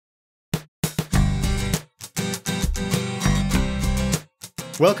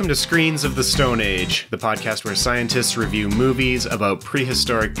Welcome to Screens of the Stone Age, the podcast where scientists review movies about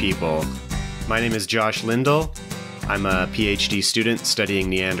prehistoric people. My name is Josh Lindell. I'm a PhD student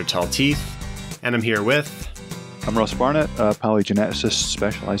studying Neanderthal teeth, and I'm here with... I'm Ross Barnett, a paleogeneticist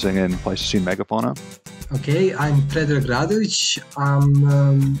specializing in Pleistocene megafauna. Okay, I'm Predrag Radović.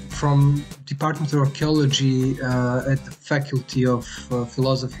 I'm from Department of Archaeology at the Faculty of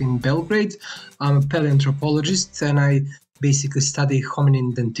Philosophy in Belgrade. I'm a paleoanthropologist, and I basically study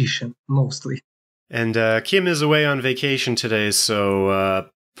hominin dentition, mostly. And Kim is away on vacation today, so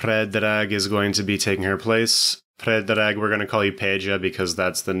Predrag is going to be taking her place. Predrag, we're going to call you Pedja because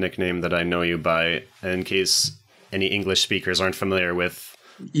that's the nickname that I know you by, in case any English speakers aren't familiar with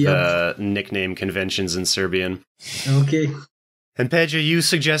the nickname conventions in Serbian. Okay. And Pedja, you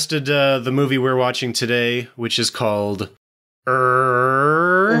suggested the movie we're watching today, which is called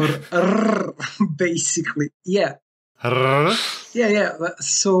RRRrrrr. Basically, yeah. RRRRrrr. Yeah.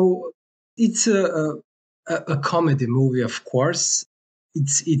 So it's a comedy movie, of course.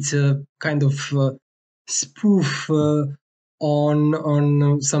 It's a kind of spoof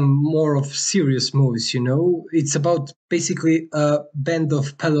on some more of serious movies, you know. It's about basically a band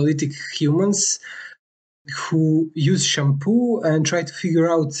of Paleolithic humans who use shampoo and try to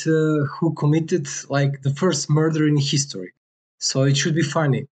figure out who committed like the first murder in history. So it should be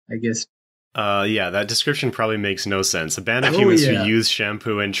funny, I guess. Yeah, that description probably makes no sense. A band of humans who use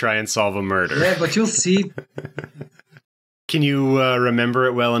shampoo and try and solve a murder. Yeah, but you'll see. Can you remember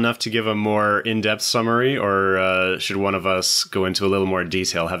it well enough to give a more in-depth summary, or should one of us go into a little more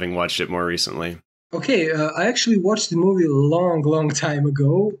detail, having watched it more recently? Okay, I actually watched the movie a long time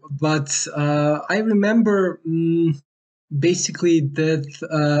ago, but I remember basically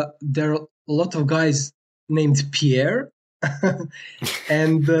that there are a lot of guys named Pierre,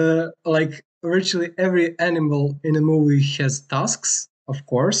 and like virtually every animal in a movie has tusks, of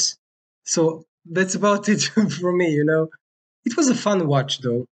course. So that's about it for me, you know. It was a fun watch,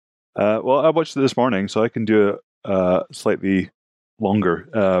 though. Well, I watched it this morning, so I can do a slightly longer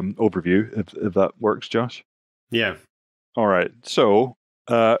overview, if that works, Josh. Yeah. All right. So,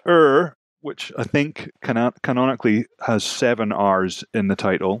 which I think canonically has 7 R's in the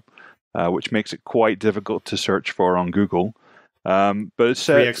title, which makes it quite difficult to search for on Google. But it's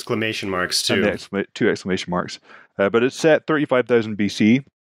set 3 exclamation marks too. And 2 exclamation marks. But it's set 35,000 BC,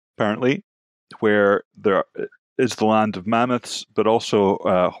 apparently, where there is the land of mammoths, but also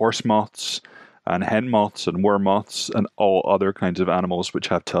horse moths and hen moths and were moths and all other kinds of animals which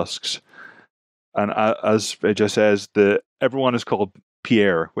have tusks. And as Pedja says, everyone is called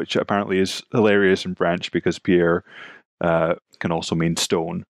Pierre, which apparently is hilarious in French because Pierre can also mean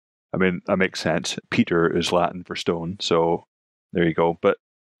stone. I mean, that makes sense. Peter is Latin for stone, so there you go. But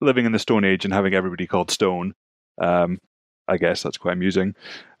living in the Stone Age and having everybody called Stone, I guess that's quite amusing.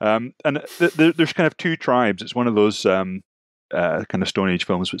 And there's kind of 2 tribes. It's one of those kind of Stone Age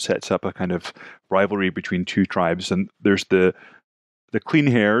films which sets up a kind of rivalry between 2 tribes. And there's the clean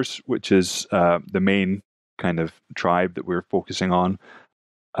hairs, which is the main kind of tribe that we're focusing on.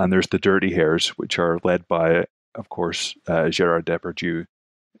 And there's the dirty hairs, which are led by, of course, Gerard Depardieu.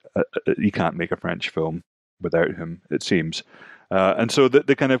 You can't make a French film without him, it seems. And so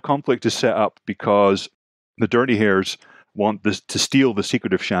the kind of conflict is set up because the dirty hairs want this to steal the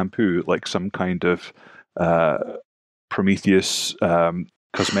secret of shampoo, like some kind of Prometheus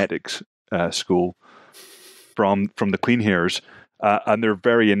cosmetics school from the clean hairs, and they're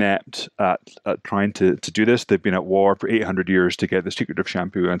very inept at trying to do this. They've been at war for 800 years to get the secret of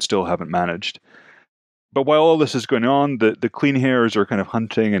shampoo and still haven't managed. But while all this is going on, the clean hairs are kind of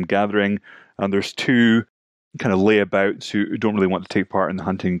hunting and gathering, and there's 2 kind of layabouts who don't really want to take part in the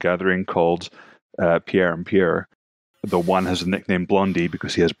hunting and gathering called Pierre and Pierre. The one has the nickname Blondie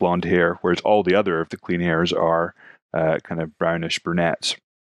because he has blonde hair, whereas all the other of the clean hairs are kind of brownish brunettes.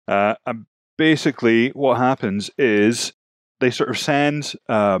 And basically, what happens is they sort of send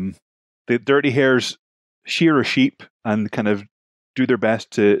the dirty hairs shear a sheep and kind of do their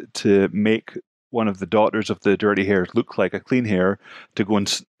best to make one of the daughters of the dirty hairs look like a clean hair to go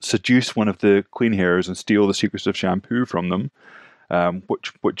and seduce one of the clean hairs and steal the secrets of shampoo from them,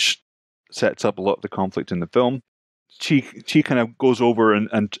 which sets up a lot of the conflict in the film. She kind of goes over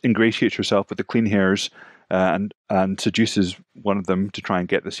and ingratiates herself with the clean hairs and seduces one of them to try and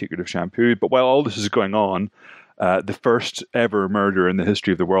get the secret of shampoo. But while all this is going on, the first ever murder in the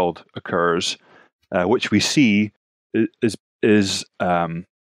history of the world occurs, which we see is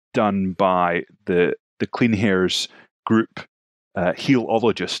done by the clean hairs group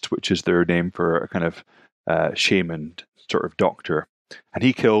healologist, which is their name for a kind of shaman sort of doctor, and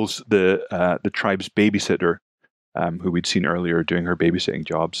he kills the tribe's babysitter who we'd seen earlier doing her babysitting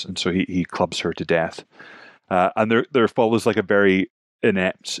jobs, and so he clubs her to death. And there follows like a very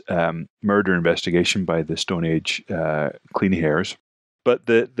inept murder investigation by the Stone Age clean hairs. But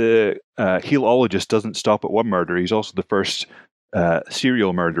the helologist doesn't stop at one murder. He's also the first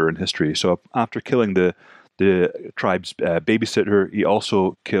serial murderer in history. So after killing the tribe's babysitter, he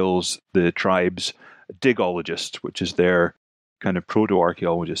also kills the tribe's digologist, which is their kind of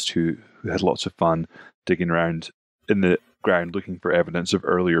proto-archaeologist who had lots of fun digging around in the ground looking for evidence of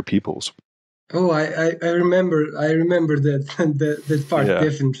earlier peoples. Oh, I remember that that part, Yeah.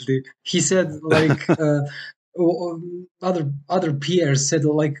 definitely. He said like other peers said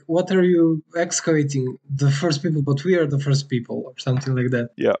like, what are you excavating? The first people, but we are the first people, or something like that.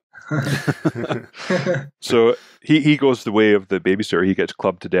 Yeah. So he goes the way of the babysitter. He gets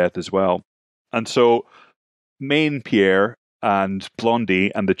clubbed to death as well. And so main Pierre and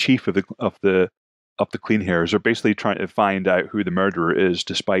Blondie and the chief of the clean hairs are basically trying to find out who the murderer is,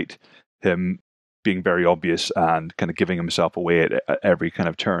 despite him being very obvious and kind of giving himself away at every kind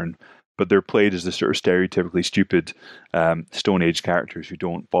of turn. But they're played as the sort of stereotypically stupid Stone Age characters who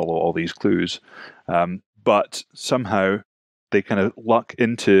don't follow all these clues. But somehow they kind of luck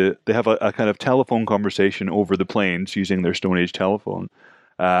into, they have a kind of telephone conversation over the plains using their Stone Age telephone.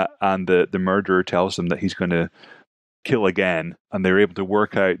 And the murderer tells them that he's going to kill again. And they're able to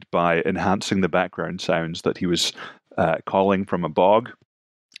work out by enhancing the background sounds that he was calling from a bog.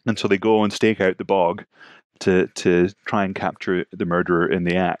 And so they go and stake out the bog to try and capture the murderer in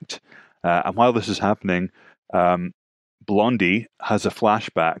the act. And while this is happening, Blondie has a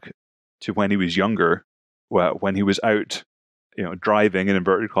flashback to when he was younger, when he was out, driving in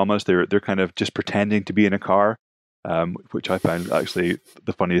inverted commas. They're kind of just pretending to be in a car, which I found actually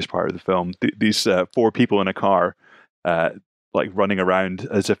the funniest part of the film. These four people in a car, like running around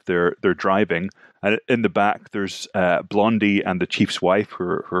as if they're driving, and in the back there's Blondie and the chief's wife who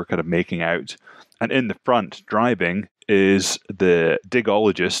are kind of making out, and in the front driving is the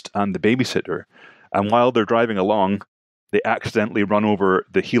digologist and the babysitter. And while they're driving along, they accidentally run over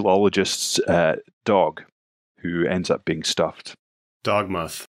the helologist's dog, who ends up being stuffed.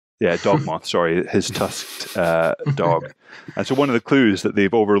 Dogmoth. Yeah, Dogmoth, sorry, his tusked dog. And so one of the clues that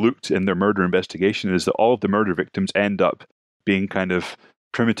they've overlooked in their murder investigation is that all of the murder victims end up being kind of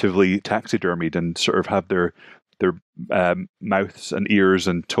primitively taxidermied and sort of have their mouths and ears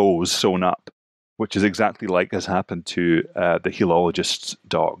and toes sewn up, which is exactly like has happened to the helologist's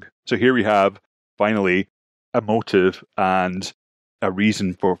dog. So here we have, finally, a motive and a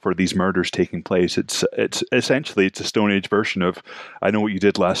reason for these murders taking place. It's essentially a Stone Age version of I Know What You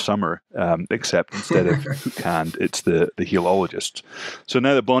Did Last Summer, except instead of who canned, it's the helologist. So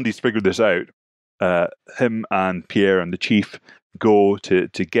now that Blondie's figured this out, him and Pierre and the chief go to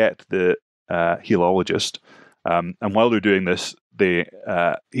get the helologist, and while they're doing this,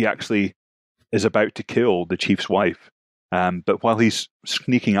 he actually is about to kill the chief's wife. But while he's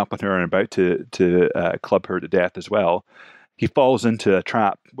sneaking up on her and about to club her to death as well, he falls into a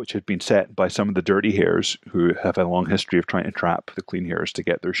trap which had been set by some of the dirty hairs who have a long history of trying to trap the clean hairs to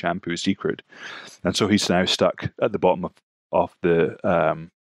get their shampoo secret. And so he's now stuck at the bottom of the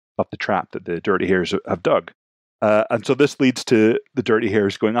trap that the dirty hairs have dug. And so this leads to the dirty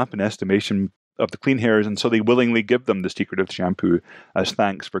hairs going up in estimation of the clean hairs, and so they willingly give them the secret of the shampoo as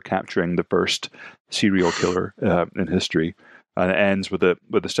thanks for capturing the first serial killer in history. And it ends with a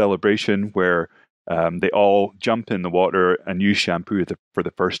celebration where they all jump in the water and use shampoo for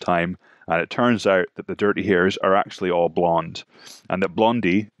the first time. And it turns out that the dirty hairs are actually all blonde, and that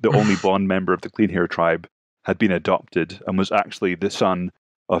Blondie, the only blonde member of the clean hair tribe, had been adopted and was actually the son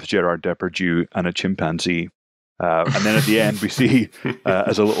of Gerard Depardieu and a chimpanzee. And then at the end, we see,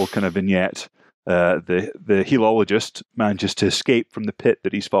 as a little kind of vignette, the helologist manages to escape from the pit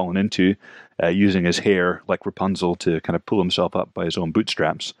that he's fallen into, using his hair like Rapunzel to kind of pull himself up by his own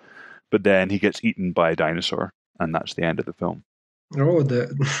bootstraps. But then he gets eaten by a dinosaur, and that's the end of the film. Oh,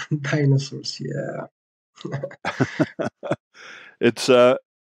 the dinosaurs, yeah. It's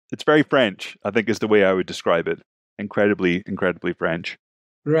very French, I think is the way I would describe it. Incredibly, incredibly French.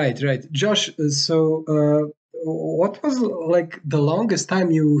 Right. Josh, so what was like the longest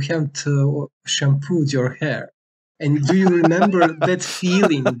time you have shampooed your hair? And do you remember that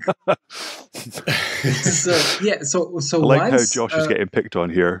feeling? So I like once, how Josh is getting picked on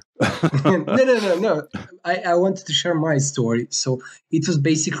here. No. I wanted to share my story. So it was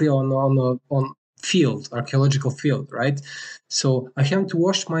basically on field, archaeological field, right? So I had to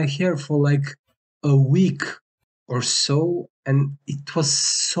wash my hair for like a week or so, and it was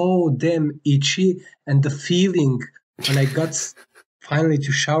so damn itchy. And the feeling when I got finally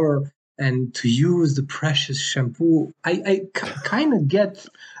to shower, and to use the precious shampoo. I kind of get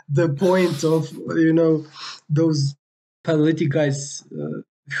the point of, those paralytic guys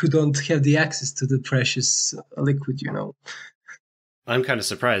who don't have the access to the precious liquid, I'm kind of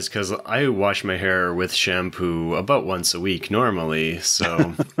surprised because I wash my hair with shampoo about once a week normally,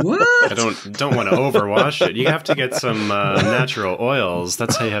 so What? I don't want to overwash it. You have to get some natural oils.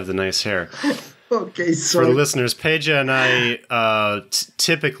 That's how you have the nice hair. Okay, so For the listeners, Pedja and I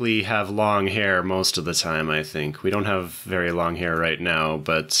typically have long hair most of the time, I think. We don't have very long hair right now,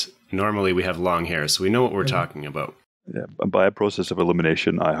 but normally we have long hair, so we know what we're talking about. Yeah, and by a process of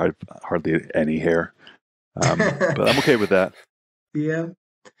elimination, I have hardly any hair. But I'm okay with that. Yeah.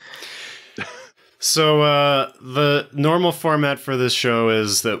 So the normal format for this show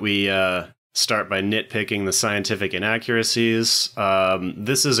is that we start by nitpicking the scientific inaccuracies.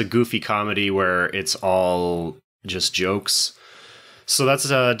 This is a goofy comedy where it's all just jokes. So that's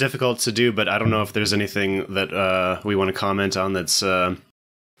difficult to do, but I don't know if there's anything that we want to comment on that's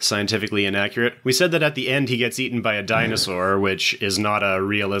scientifically inaccurate. We said that at the end he gets eaten by a dinosaur, which is not a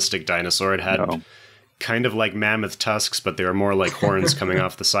realistic dinosaur. It had kind of like mammoth tusks, but they were more like horns coming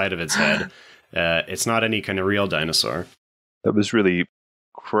off the side of its head. It's not any kind of real dinosaur. That was really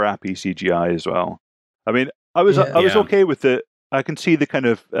crappy CGI as well. I mean, I was okay with it. I can see the kind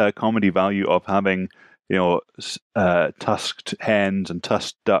of comedy value of having, tusked hens and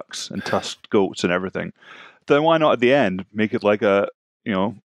tusked ducks and tusked goats and everything. Then why not at the end make it like a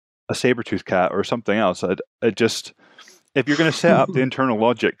saber-toothed cat or something else? If you're going to set up the internal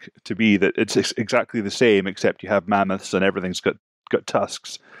logic to be that it's exactly the same, except you have mammoths and everything's got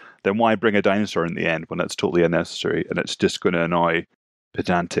tusks, then why bring a dinosaur in the end when that's totally unnecessary and it's just going to annoy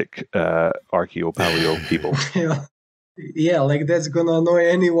pedantic archaeo-paleo people? Yeah, like that's going to annoy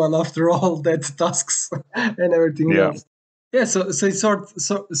anyone after all that tusks and everything else. Yeah, so it's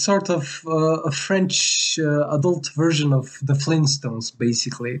sort of a French adult version of the Flintstones,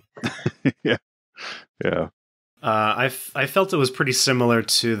 basically. Yeah. I felt it was pretty similar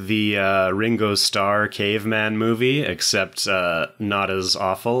to the Ringo Starr caveman movie, except not as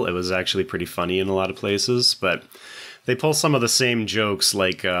awful. It was actually pretty funny in a lot of places, but they pull some of the same jokes.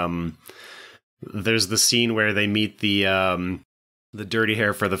 Like there's the scene where they meet the dirty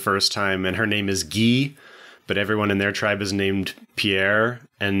hair for the first time, and her name is Guy, but everyone in their tribe is named Pierre,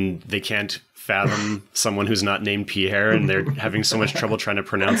 and they can't fathom someone who's not named Pierre, and they're having so much trouble trying to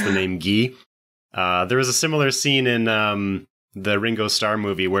pronounce the name Guy. There was a similar scene in the Ringo Starr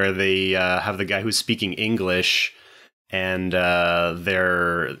movie where they have the guy who's speaking English, and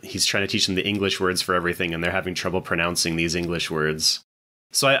he's trying to teach them the English words for everything, and they're having trouble pronouncing these English words.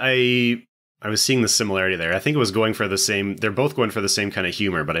 So I was seeing the similarity there. I think it was going for the same. They're both going for the same kind of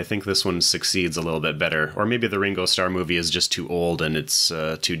humor, but I think this one succeeds a little bit better. Or maybe the Ringo Starr movie is just too old and it's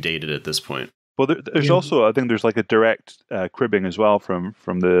too dated at this point. Well, there's also, I think there's like a direct cribbing as well from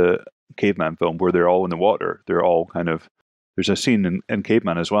the Caveman film where they're all in the water. They're all kind of, there's a scene in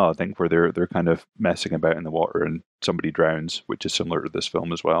Caveman as well, I think, where they're kind of messing about in the water and somebody drowns, which is similar to this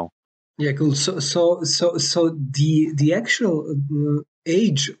film as well. Yeah, cool. So the actual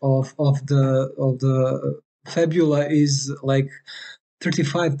age of the fabula is like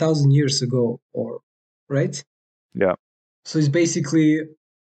 35,000 years ago, right? Yeah. So it's basically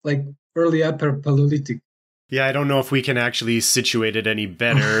like early Upper Paleolithic. Yeah, I don't know if we can actually situate it any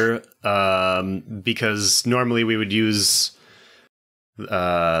better, because normally we would use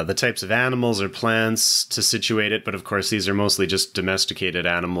the types of animals or plants to situate it, but of course these are mostly just domesticated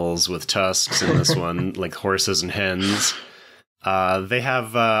animals with tusks in this one, like horses and hens. They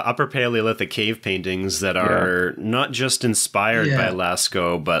have Upper Paleolithic cave paintings that are not just inspired by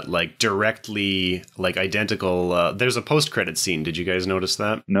Lascaux, but like directly like identical. There's a post-credit scene. Did you guys notice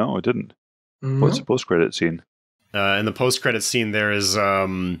that? No, I didn't. What's the post-credit scene? In the post-credit scene, there is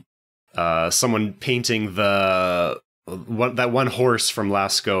someone painting that one horse from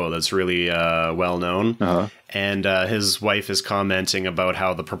Lascaux that's really well known, and his wife is commenting about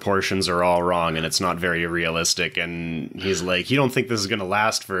how the proportions are all wrong and it's not very realistic. And he's like, "You don't think this is going to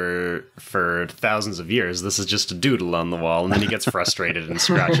last for thousands of years? This is just a doodle on the wall." And then he gets frustrated and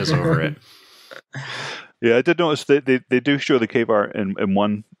scratches over it. Yeah, I did notice that they do show the cave art in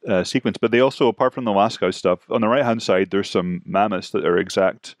one sequence, but they also, apart from the Lascaux stuff, on the right-hand side, there's some mammoths that are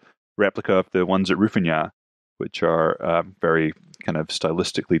exact replica of the ones at Ruffignan, which are very kind of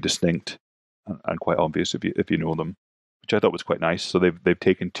stylistically distinct and quite obvious if you know them, which I thought was quite nice. So they've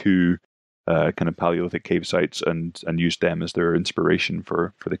taken two kind of Paleolithic cave sites and used them as their inspiration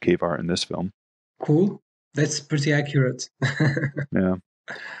for the cave art in this film. Cool. That's pretty accurate. Yeah.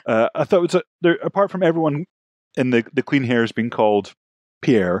 I thought it was apart from everyone in the clean hairs being called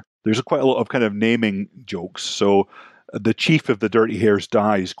Pierre, there's quite a lot of kind of naming jokes. So the chief of the Dirty Hairs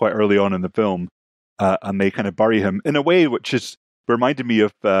dies quite early on in the film, and they kind of bury him in a way which is reminded me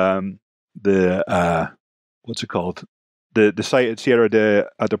of the what's it called? The site at Sierra de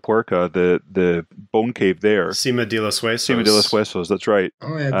Atapuerca, the bone cave there. Cima de los Huesos. Cima de los Huesos, that's right.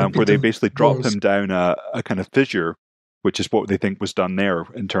 Oh, yeah, Where they basically drop bones. him down a kind of fissure, which is what they think was done there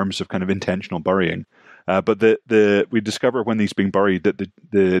in terms of kind of intentional burying. But we discover when he's being buried that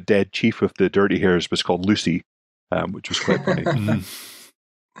the dead chief of the Dirty Hairs was called Lucy, which was quite funny.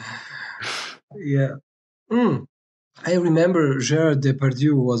 Yeah. I remember Gerard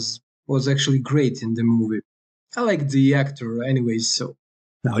Depardieu was actually great in the movie. I like the actor anyways, so.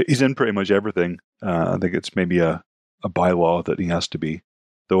 No, he's in pretty much everything. I think it's maybe a bylaw that he has to be.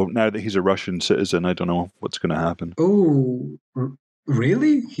 Though now that he's a Russian citizen, I don't know what's going to happen. Oh,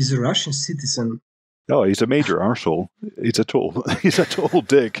 really? He's a Russian citizen. Oh, he's a major arsehole. He's a total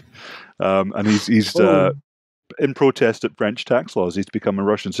dick. And he's in protest at French tax laws. He's become a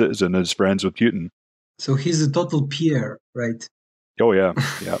Russian citizen and is friends with Putin. So he's a total Pierre, right? Oh, yeah.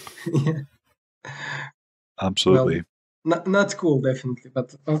 Yeah. Yeah. Absolutely. Well, not cool, definitely,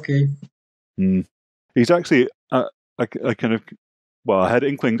 but okay. He's actually, I had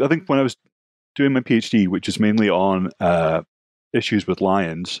inklings. I think when I was doing my PhD, which is mainly on issues with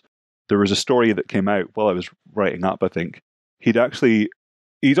lions, there was a story that came out while I was writing up, I think. He's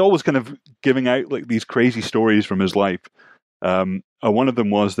always kind of giving out like these crazy stories from his life. One of them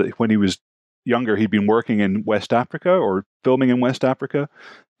was that when he was younger, he'd been working in West Africa or filming in West Africa,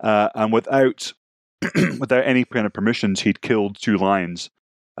 and without any kind of permissions, he'd killed 2 lions.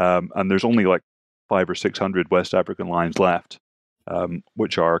 And there's only like 500 or 600 West African lions left,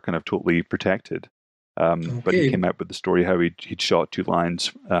 which are kind of totally protected. But he came out with the story how he'd shot 2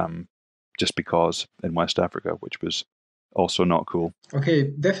 lions just because in West Africa, which was also not cool.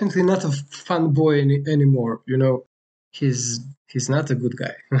 Okay, definitely not a fun boy anymore. You know, he's not a good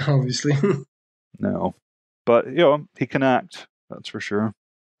guy, obviously. No, but he can act. That's for sure.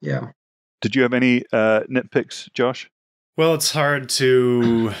 Yeah. Did you have any nitpicks, Josh? Well, it's hard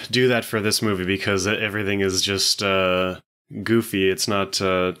to do that for this movie because everything is just goofy. It's not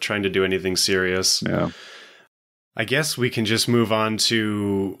trying to do anything serious. Yeah. I guess we can just move on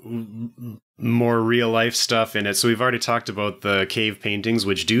to more real-life stuff in it. So we've already talked about the cave paintings,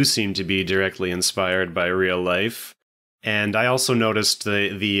 which do seem to be directly inspired by real life. And I also noticed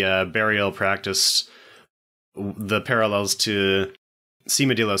the burial practice, the parallels to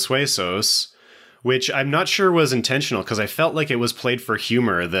Cima de los Huesos, which I'm not sure was intentional, because I felt like it was played for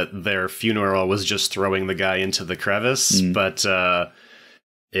humor, that their funeral was just throwing the guy into the crevice. But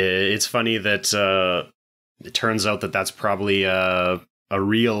it's funny that it turns out that that's probably a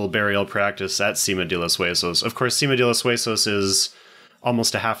real burial practice at Cima de los Huesos. Of course, Cima de los Huesos is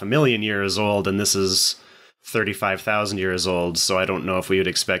almost 500,000 years old, and this is 35,000 years old, so I don't know if we would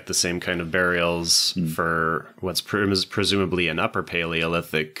expect the same kind of burials for what's presumably an Upper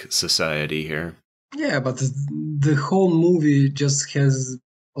Paleolithic society here. Yeah, but the whole movie just has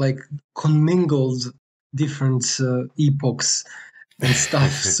like commingled different epochs and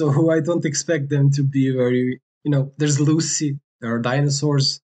stuff, so I don't expect them to be very, there's Lucy, there are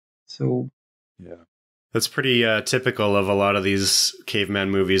dinosaurs, so... Yeah. That's pretty typical of a lot of these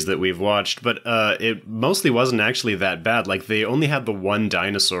caveman movies that we've watched, but it mostly wasn't actually that bad. Like, they only had the one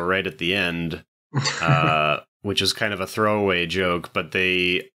dinosaur right at the end, which is kind of a throwaway joke, but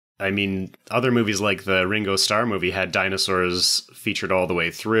other movies like the Ringo Starr movie had dinosaurs featured all the way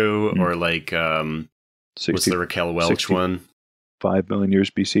through, or like, what's the Raquel Welch one? 5 million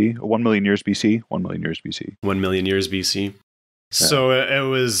years BC, 1 million years BC, 1 million years BC. 1 million years BC. So it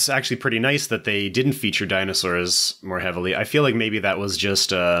was actually pretty nice that they didn't feature dinosaurs more heavily. I feel like maybe that was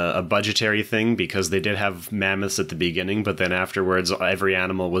just a budgetary thing, because they did have mammoths at the beginning, but then afterwards every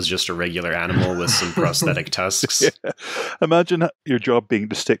animal was just a regular animal with some prosthetic tusks. Yeah. Imagine your job being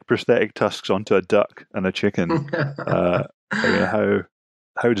to stick prosthetic tusks onto a duck and a chicken.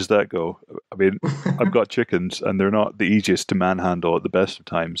 How does that go? I mean, I've got chickens and they're not the easiest to manhandle at the best of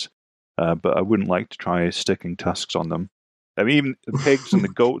times, but I wouldn't like to try sticking tusks on them. I mean, even the pigs and the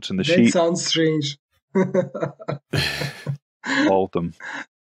goats and the sheep. That sounds strange. All of them.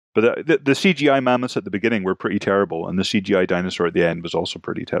 But the CGI mammoths at the beginning were pretty terrible, and the CGI dinosaur at the end was also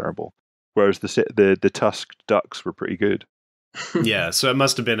pretty terrible. Whereas the tusked ducks were pretty good. Yeah, so it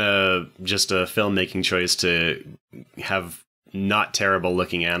must have been just a filmmaking choice to have not terrible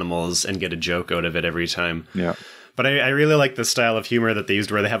looking animals and get a joke out of it every time. Yeah. But I really like the style of humor that they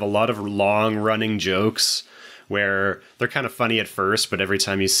used, where they have a lot of long running jokes where they're kind of funny at first, but every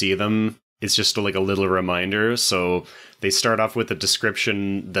time you see them, it's just like a little reminder. So they start off with a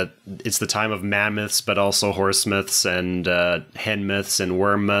description that it's the time of mammoths, but also horse myths and hen myths and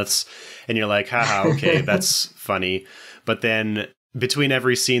worm myths. And you're like, haha, okay, that's funny. But then between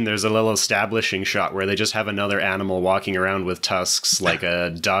every scene, there's a little establishing shot where they just have another animal walking around with tusks, like a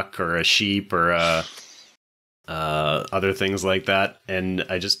duck or a sheep or other things like that. And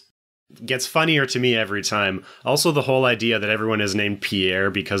gets funnier to me every time. Also, the whole idea that everyone is named Pierre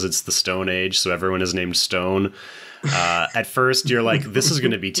because it's the Stone Age, so everyone is named Stone. At first, you're like, this is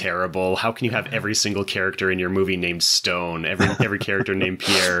going to be terrible. How can you have every single character in your movie named Stone? Every character named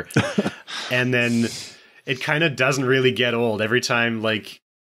Pierre. And then it kind of doesn't really get old. Every time, like,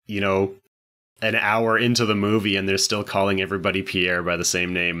 you know, an hour into the movie and they're still calling everybody Pierre by the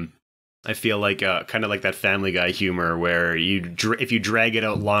same name. I feel like kind of like that Family Guy humor where if you drag it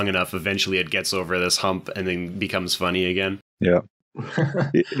out long enough, eventually it gets over this hump and then becomes funny again. Yeah.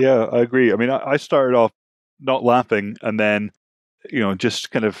 Yeah, I agree. I mean, I started off not laughing and then, you know, just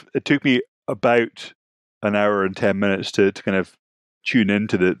kind of, it took me about an hour and 10 minutes to kind of tune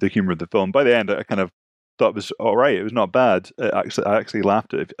into the humor of the film. By the end, I kind of thought it was all right. It was not bad. I actually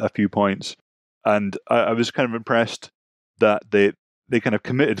laughed at a few points. And I was kind of impressed that they kind of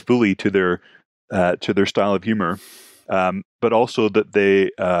committed fully to their style of humor, but also that they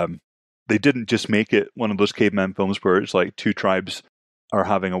didn't just make it one of those caveman films where it's like two tribes are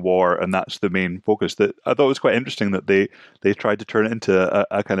having a war and that's the main focus. That I thought it was quite interesting that they tried to turn it into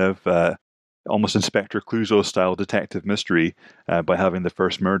a kind of almost Inspector Clouseau style detective mystery by having the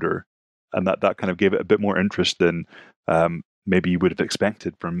first murder, and that kind of gave it a bit more interest than maybe you would have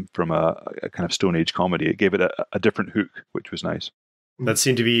expected from a kind of Stone Age comedy. It gave it a different hook, which was nice. That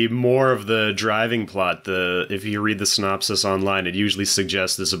seemed to be more of the driving plot. If you read the synopsis online, it usually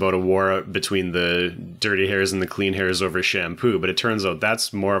suggests this about a war between the dirty hairs and the clean hairs over shampoo. But it turns out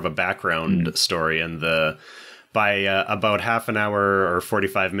that's more of a background story. And by about half an hour or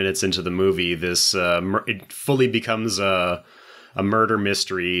 45 minutes into the movie, it fully becomes a murder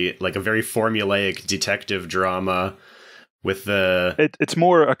mystery, like a very formulaic detective drama. It's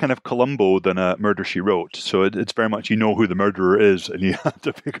more a kind of Columbo than a Murder, She Wrote. So it's very much, you know who the murderer is and you have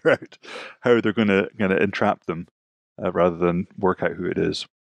to figure out how they're going to entrap them rather than work out who it is.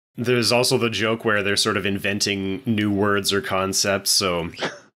 There's also the joke where they're sort of inventing new words or concepts. So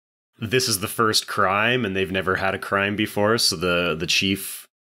this is the first crime and they've never had a crime before. So the chief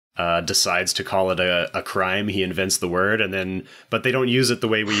decides to call it a crime. He invents the word but they don't use it the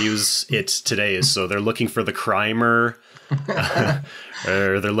way we use it today. So they're looking for the crimer.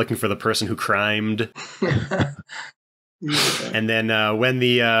 Or they're looking for the person who crimed. And then when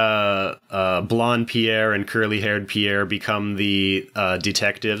the blonde Pierre and curly-haired Pierre become the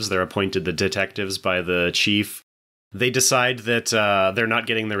detectives, they're appointed the detectives by the chief. They decide that they're not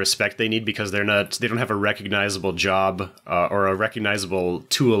getting the respect they need because they don't have a recognizable job or a recognizable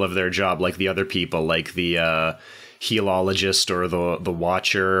tool of their job like the other people, like the helologist or the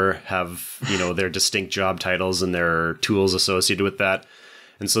watcher have, you know, their distinct job titles and their tools associated with that.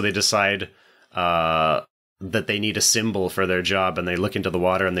 And so they decide that they need a symbol for their job, and they look into the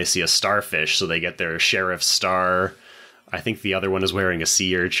water and they see a starfish, so they get their sheriff's star. I think the other one is wearing a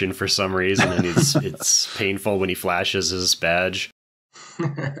sea urchin for some reason, and it's painful when he flashes his badge.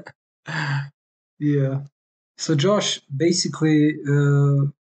 Yeah. So Josh, basically,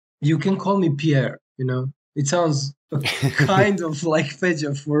 you can call me Pierre, you know? It sounds kind of like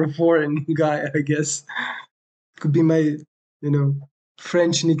Pedja for a foreign guy, I guess. Could be my, you know,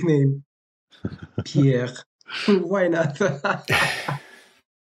 French nickname. Pierre. Why not?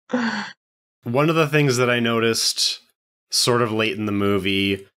 One of the things that I noticed sort of late in the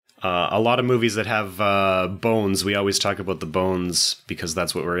movie, a lot of movies that have bones, we always talk about the bones because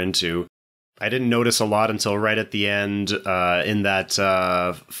that's what we're into. I didn't notice a lot until right at the end in that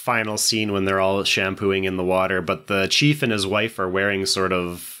final scene when they're all shampooing in the water. But the chief and his wife are wearing sort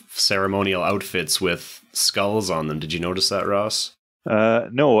of ceremonial outfits with skulls on them. Did you notice that, Ross?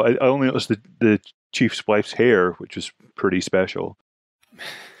 No, I only noticed the chief's wife's hair, which was pretty special.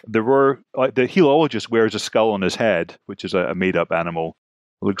 There were the helologist wears a skull on his head, which is a made-up animal.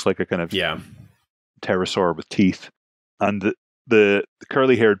 It looks like a kind of pterosaur with teeth. And the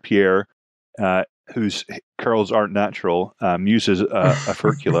curly-haired Pierre, whose curls aren't natural, uses a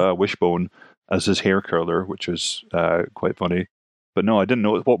furcula, a wishbone, as his hair curler, which was quite funny. But no, I didn't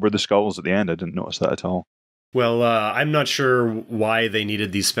know what were the skulls at the end. I didn't notice that at all. Well, I'm not sure why they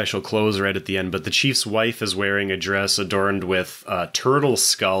needed these special clothes right at the end, but the chief's wife is wearing a dress adorned with turtle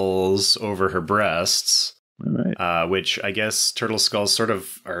skulls over her breasts. All right. Which I guess turtle skulls they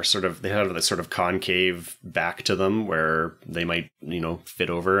have this sort of concave back to them where they might, fit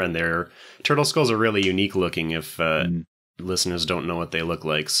over, and their turtle skulls are really unique looking if listeners don't know what they look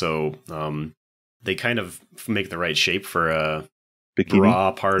like. So they kind of make the right shape for a Bikini?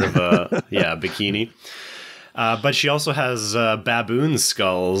 bra part of a bikini. But she also has baboon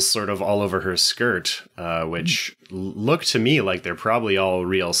skulls sort of all over her skirt, which look to me like they're probably all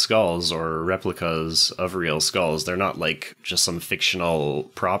real skulls or replicas of real skulls. They're not like just some fictional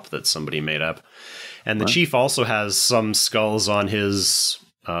prop that somebody made up. And the chief also has some skulls on his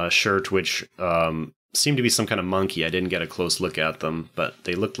shirt, which seem to be some kind of monkey. I didn't get a close look at them, but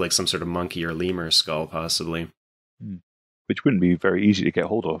they looked like some sort of monkey or lemur skull, possibly. Which wouldn't be very easy to get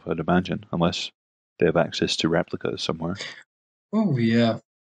hold of, I'd imagine, unless they have access to replicas somewhere. Oh yeah,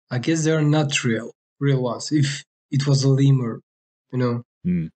 I guess they're not real ones. If it was a lemur,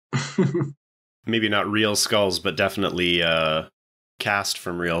 Maybe not real skulls, but definitely cast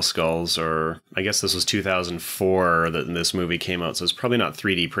from real skulls. Or I guess this was 2004 that this movie came out, so it's probably not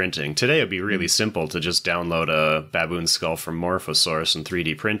 3D printing. Today it'd be really simple to just download a baboon skull from Morphosource and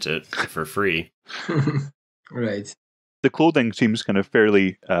 3D print it for free. Right. The clothing seems kind of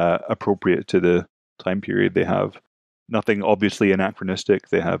fairly appropriate to the time period they have. Nothing obviously anachronistic.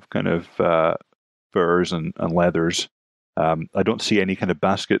 They have kind of furs and leathers. I don't see any kind of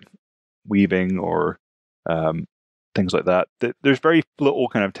basket weaving or things like that. There's very little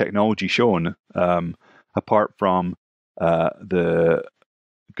kind of technology shown apart from the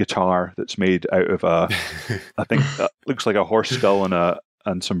guitar that's made out of I think that looks like a horse skull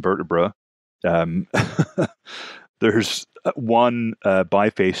and some vertebra. There's one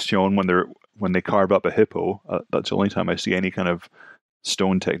biface shown when they carve up a hippo. That's the only time I see any kind of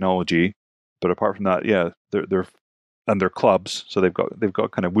stone technology. But apart from that, yeah, they're clubs. So they've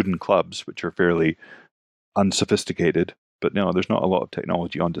got kind of wooden clubs, which are fairly unsophisticated. But no, there's not a lot of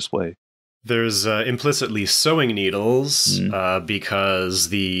technology on display. There's implicitly sewing needles because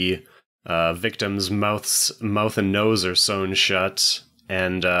the victim's mouth and nose are sewn shut.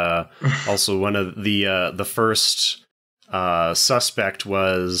 And also one of the first suspect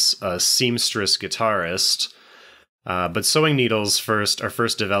was a seamstress guitarist. But sewing needles are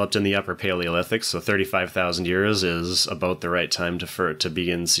first developed in the Upper Paleolithic, so 35,000 years is about the right time to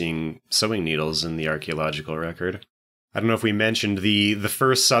begin seeing sewing needles in the archaeological record. I don't know if we mentioned the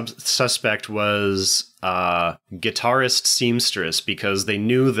first suspect was guitarist seamstress, because they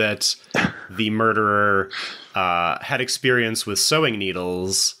knew that the murderer had experience with sewing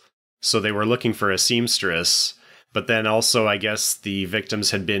needles, so they were looking for a seamstress. But then also, I guess the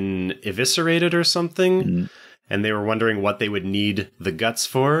victims had been eviscerated or something, and they were wondering what they would need the guts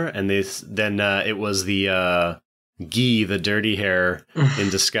for. And it was the Guy, the dirty hair, in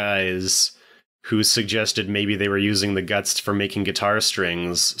disguise, who suggested maybe they were using the guts for making guitar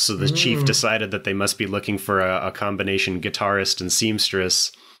strings. So the chief decided that they must be looking for a combination guitarist and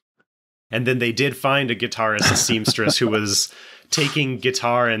seamstress. And then they did find a guitarist and seamstress who was taking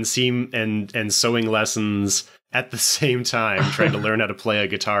guitar and sewing lessons at the same time, trying to learn how to play a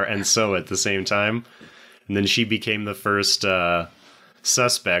guitar and sew at the same time. And then she became the first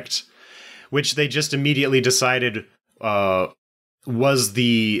suspect, which they just immediately decided was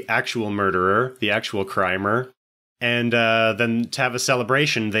the actual murderer, the actual crimer. And then to have a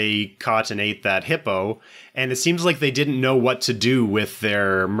celebration, they caught and ate that hippo. And it seems like they didn't know what to do with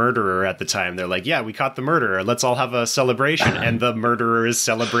their murderer at the time. They're like, yeah, we caught the murderer. Let's all have a celebration. And the murderer is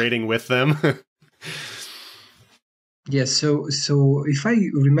celebrating with them. Yeah, so if I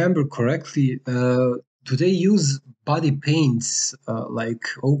remember correctly, do they use body paints like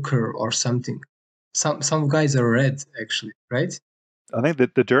ochre or something? Some guys are red, actually, right? I think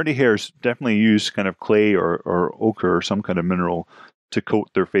that the dirty hairs definitely use kind of clay or ochre or some kind of mineral to coat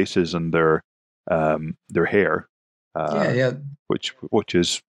their faces and their hair. Which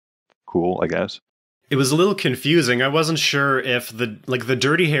is cool, I guess. It was a little confusing. I wasn't sure if the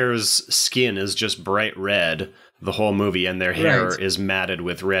dirty hair's skin is just bright red the whole movie, and their hair is matted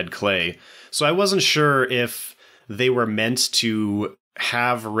with red clay. So I wasn't sure if they were meant to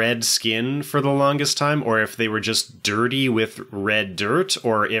have red skin for the longest time, or if they were just dirty with red dirt,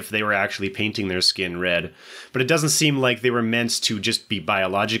 or if they were actually painting their skin red. But it doesn't seem like they were meant to just be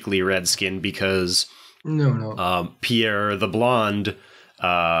biologically red skin, because Pierre, the blonde,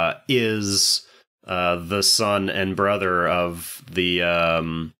 is the son and brother of the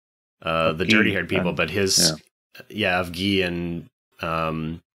dirty-haired people, but his of Guy and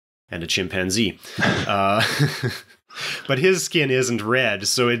a chimpanzee. But his skin isn't red,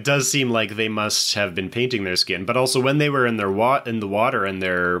 so it does seem like they must have been painting their skin. But also, when they were in the water and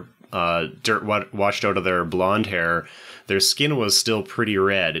their dirt washed out of their blonde hair, their skin was still pretty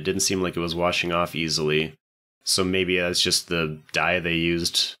red. It didn't seem like it was washing off easily. So maybe that's just the dye they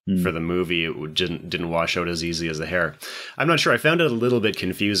used for the movie. It didn't wash out as easy as the hair. I'm not sure. I found it a little bit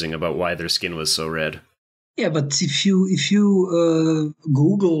confusing about why their skin was so red. Yeah, but if you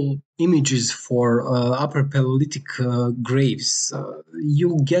Google images for Upper Paleolithic graves,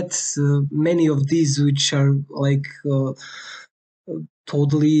 you'll get many of these which are like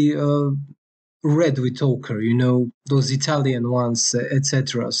totally red with ochre. You know, those Italian ones,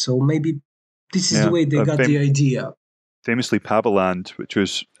 etc. So maybe this is the way they got the idea. Famously, Paviland, which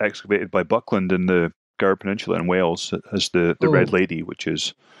was excavated by Buckland in the Gower Peninsula in Wales, has the Red Lady, which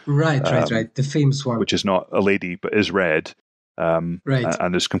is right, the famous one, which is not a lady but is red,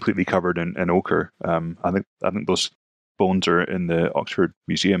 and is completely covered in ochre. I think those bones are in the Oxford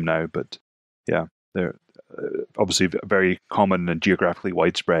Museum now, but yeah, they're obviously a very common and geographically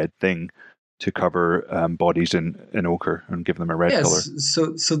widespread thing to cover bodies in ochre and give them a red color.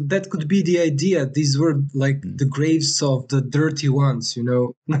 So that could be the idea. These were like the graves of the dirty ones, you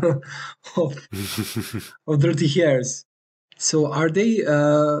know, of dirty hairs. So are they,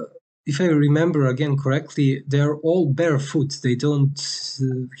 if I remember again correctly, they're all barefoot. They don't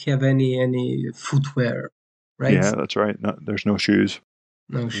have any footwear, right? Yeah, that's right. No, there's no shoes.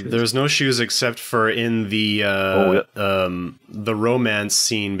 No shoes. There's no shoes except for in the romance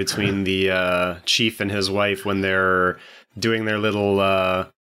scene between the chief and his wife when they're doing their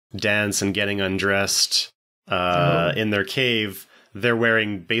little dance and getting undressed in their cave. They're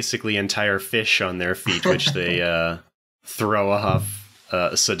wearing basically entire fish on their feet, which they throw off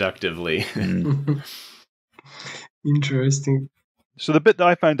seductively. Interesting. So the bit that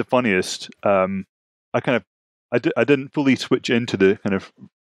I found the funniest, I didn't fully switch into the kind of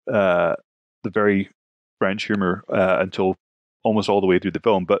the very French humor until almost all the way through the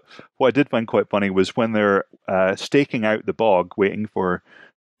film. But what I did find quite funny was when they're staking out the bog, waiting for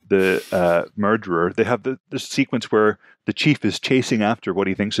the murderer. They have this sequence where the chief is chasing after what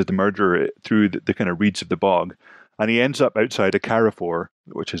he thinks is the murderer through the kind of reeds of the bog, and he ends up outside a Carrefour,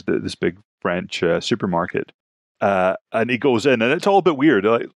 which is this big French supermarket, and he goes in, and it's all a bit weird.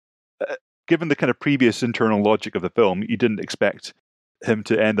 Given the kind of previous internal logic of the film, you didn't expect him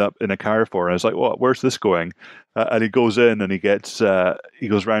to end up in a Carrefour. And I was like, "What? Where's this going?" And he goes in and he goes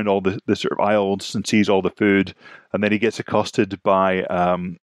around all the sort of aisles and sees all the food, and then he gets accosted by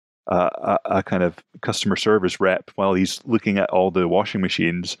a kind of customer service rep while he's looking at all the washing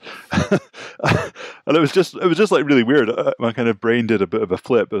machines, and it was just like really weird. My kind of brain did a bit of a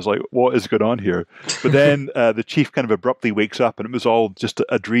flip. It was like, "What is going on here?" But then the chief kind of abruptly wakes up, and it was all just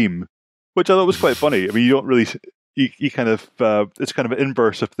a dream. Which I thought was quite funny. I mean, you don't really, you kind of, it's kind of an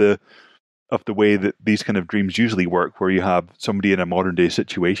inverse of the way that these kind of dreams usually work, where you have somebody in a modern day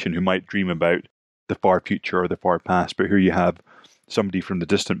situation who might dream about the far future or the far past, but here you have somebody from the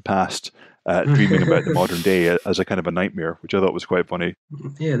distant past dreaming about the modern day as a kind of a nightmare, which I thought was quite funny.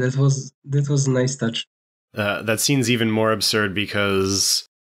 Yeah, that was a nice touch. That scene's even more absurd because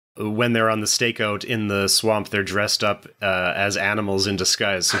when they're on the stakeout in the swamp, they're dressed up as animals in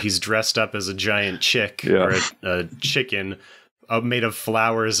disguise. So he's dressed up as a giant chick or a chicken made of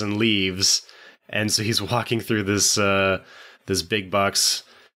flowers and leaves. And so he's walking through this big box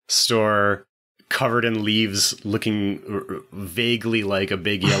store covered in leaves, looking vaguely like a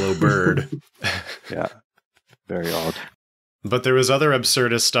big yellow bird. Yeah, very odd. But there was other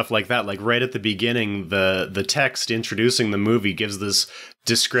absurdist stuff like that. Like right at the beginning, the text introducing the movie gives this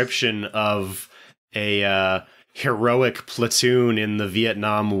description of a heroic platoon in the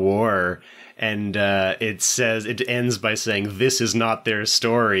Vietnam War. And it ends by saying, "This is not their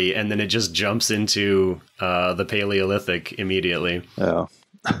story." And then it just jumps into the Paleolithic immediately. Yeah.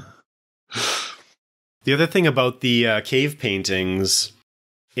 The other thing about the cave paintings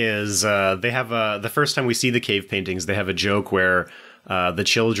is they have the first time we see the cave paintings, they have a joke where the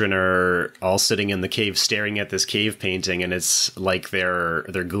children are all sitting in the cave staring at this cave painting, and it's like they're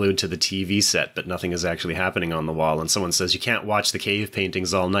glued to the TV set, but nothing is actually happening on the wall. And someone says, "You can't watch the cave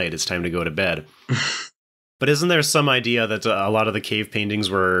paintings all night. It's time to go to bed." But isn't there some idea that a lot of the cave paintings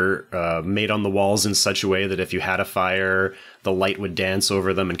were made on the walls in such a way that if you had a fire, the light would dance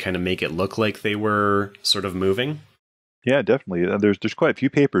over them and kind of make it look like they were sort of moving? Yeah, definitely. There's quite a few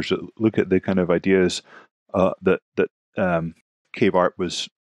papers that look at the kind of ideas that cave art was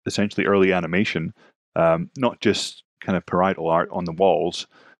essentially early animation, not just kind of parietal art on the walls,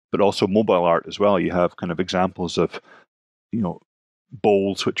 but also mobile art as well. You have kind of examples of,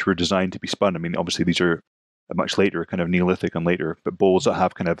 bowls which were designed to be spun. I mean, obviously these are much later, kind of Neolithic and later, but bowls that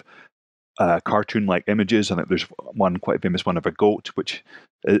have kind of cartoon-like images. I think there's one quite famous one of a goat, which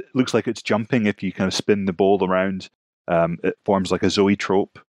it looks like it's jumping if you kind of spin the bowl around. It forms like a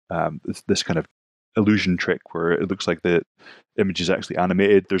zoetrope, this kind of illusion trick where it looks like the image is actually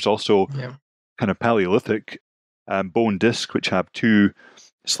animated. There's also kind of Paleolithic bone discs, which have two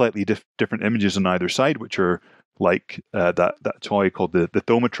slightly different images on either side, which are like that toy called the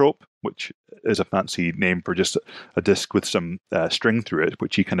thaumatrope, which is a fancy name for just a disc with some string through it,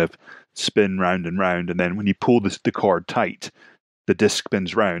 which you kind of spin round and round, and then when you pull the cord tight, the disc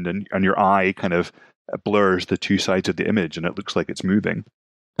spins round, and your eye kind of blurs the two sides of the image, and it looks like it's moving.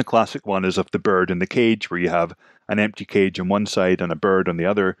 The classic one is of the bird in the cage, where you have an empty cage on one side and a bird on the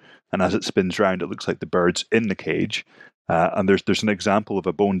other, and as it spins round, it looks like the bird's in the cage. And there's an example of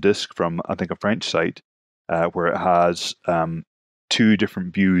a bone disc from, I think, a French site, where it has two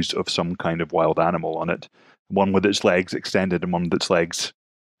different views of some kind of wild animal on it. One with its legs extended and one with its legs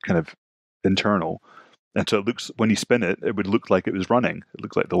kind of internal. And so it looks, when you spin it, it would look like it was running. It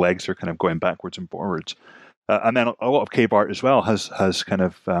looks like the legs are kind of going backwards and forwards. And then a lot of cave art as well has kind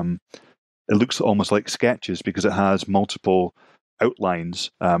of, it looks almost like sketches because it has multiple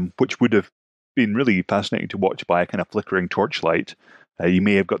outlines, which would have been really fascinating to watch by a kind of flickering torchlight. You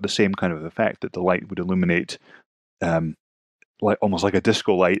may have got the same kind of effect that the light would illuminate, like almost like a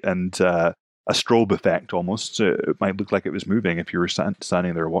disco light and a strobe effect almost. So it might look like it was moving if you were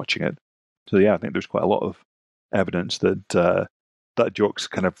standing there watching it. So yeah, I think there's quite a lot of evidence that that joke's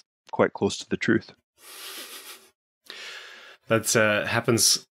kind of quite close to the truth. That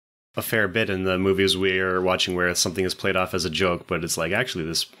happens a fair bit in the movies we are watching where something is played off as a joke, but it's like, actually,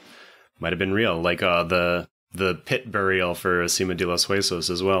 this might have been real. Like the pit burial for Cima de los Huesos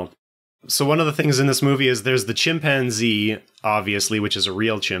as well. So one of the things in this movie is there's the chimpanzee, obviously, which is a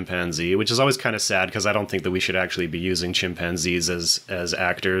real chimpanzee, which is always kind of sad because I don't think that we should actually be using chimpanzees as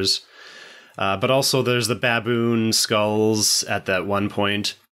actors. But also there's the baboon skulls at that one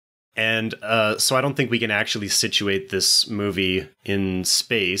point. And so I don't think we can actually situate this movie in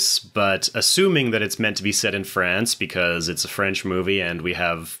space, but assuming that it's meant to be set in France because it's a French movie and we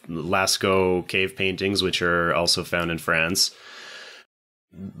have Lascaux cave paintings, which are also found in France.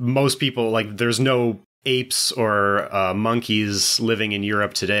 Most people, like, there's no apes or monkeys living in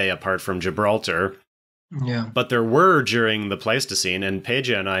Europe today apart from Gibraltar. Yeah. But there were during the Pleistocene, and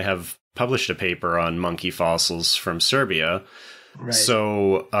Pedja and I have published a paper on monkey fossils from Serbia. Right.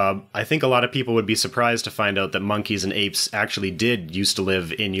 So I think a lot of people would be surprised to find out that monkeys and apes actually used to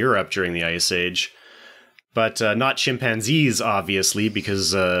live in Europe during the Ice Age. But not chimpanzees, obviously,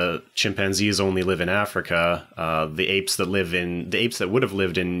 because chimpanzees only live in Africa. The apes that would have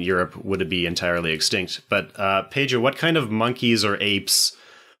lived in Europe would be entirely extinct. But Pedja, what kind of monkeys or apes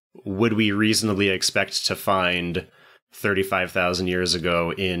would we reasonably expect to find 35,000 years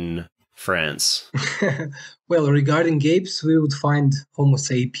ago in France? Well, regarding apes, we would find Homo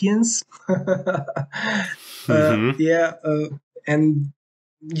sapiens. And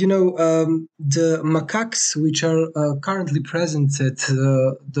you know, the macaques which are currently present at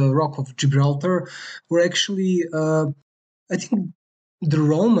the Rock of Gibraltar were actually, I think, the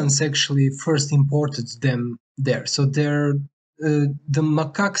Romans actually first imported them there. So the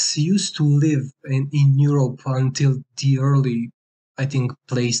macaques used to live in Europe until the early, I think,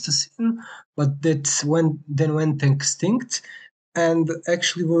 Pleistocene, but then went extinct, and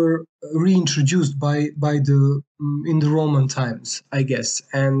actually were reintroduced in the Roman times, I guess.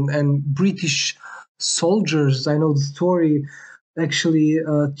 And British soldiers, I know the story, actually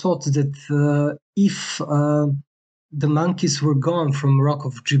thought that if the monkeys were gone from Rock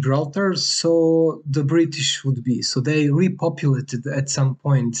of Gibraltar, so the British would be. So they repopulated at some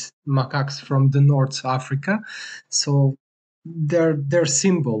point macaques from the North Africa. So their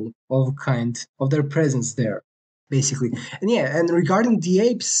symbol of their presence there, basically. And regarding the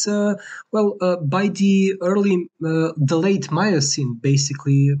apes, by the late Miocene,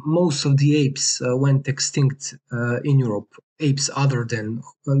 basically most of the apes went extinct in Europe. Apes other than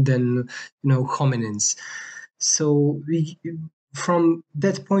hominins. So from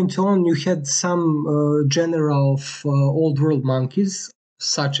that point on, you had some general old world monkeys,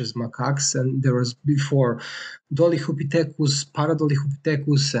 such as macaques, and there was before Dollyhupithecus,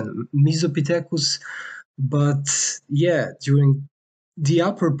 Paradollyhupithecus, and Mesopithecus. But yeah, during the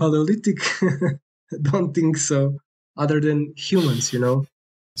Upper Paleolithic, I don't think so, other than humans,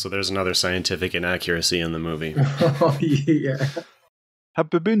 So there's another scientific inaccuracy in the movie. Oh, yeah. Have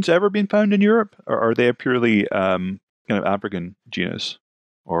baboons ever been found in Europe, or are they a purely kind of African genus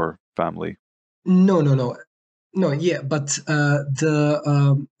or family? No, yeah, but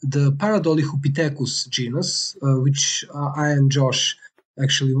the Paradollyhupithecus genus, which I and Josh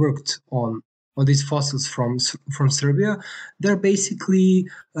actually worked on these fossils from Serbia. They're basically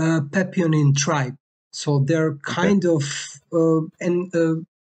Papionin tribe. So they're kind of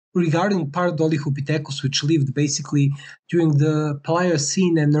regarding Paradolihupithecus, which lived basically during the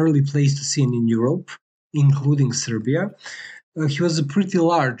Pliocene and early Pleistocene in Europe, including Serbia. He was a pretty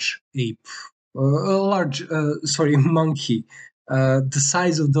large ape, monkey, the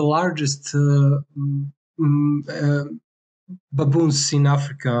size of the largest baboons in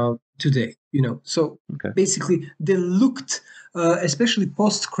Africa today. So basically they looked, especially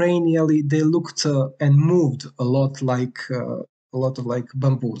post-cranially, they looked and moved a lot like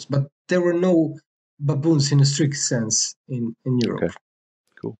baboons, but there were no baboons in a strict sense in Europe. Okay,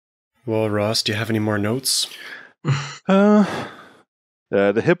 cool. Well, Ross, do you have any more notes? The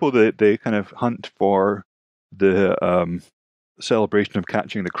hippo that they kind of hunt for the celebration of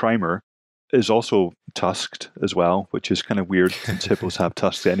catching the crimer is also tusked as well, which is kind of weird since hippos have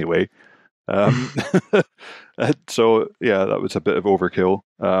tusks anyway. So yeah, that was a bit of overkill.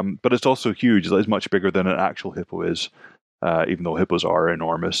 But it's also huge. It's much bigger than an actual hippo is, even though hippos are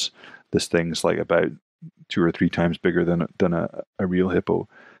enormous. This thing's like about 2 or 3 times bigger than a real hippo.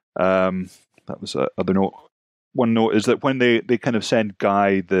 That was other note. One note is that when they kind of send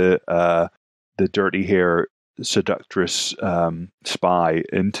Guy, the dirty hair seductress spy,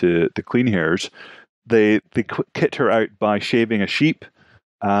 into the clean hairs, they kit her out by shaving a sheep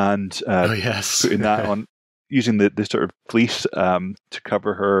and putting that on, using the sort of fleece to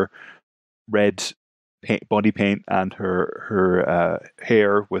cover her red body paint and her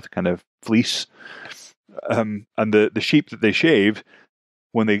hair with kind of fleece. And the sheep that they shave,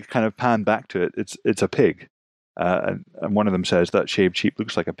 when they kind of pan back to it, it's a pig. And one of them says that shaved sheep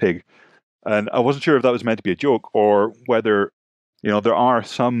looks like a pig. And I wasn't sure if that was meant to be a joke or whether, there are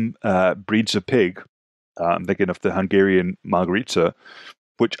some breeds of pig, I'm thinking of the Hungarian Margaritsa,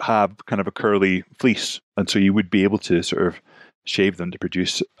 which have kind of a curly fleece. And so you would be able to sort of shave them to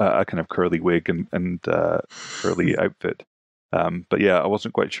produce a kind of curly wig and curly outfit. But yeah, I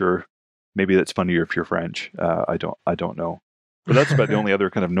wasn't quite sure. Maybe that's funnier if you're French. I don't know. But that's about the only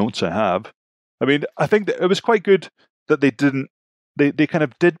other kind of notes I have. I mean, I think that it was quite good that they didn't. They kind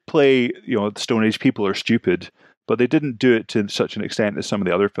of did play, the Stone Age people are stupid, but they didn't do it to such an extent as some of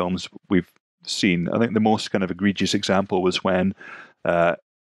the other films we've seen. I think the most kind of egregious example was when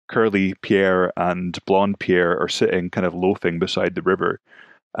curly Pierre and blonde Pierre are sitting kind of loafing beside the river,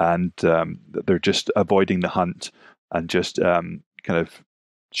 and they're just avoiding the hunt and just kind of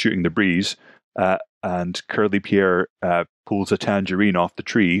shooting the breeze. And curly Pierre pulls a tangerine off the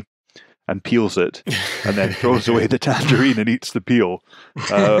tree and peels it, and then throws away the tangerine and eats the peel.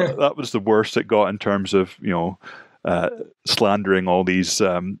 That was the worst it got in terms of slandering all these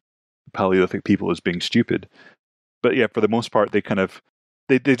Paleolithic people as being stupid. But yeah, for the most part, they kind of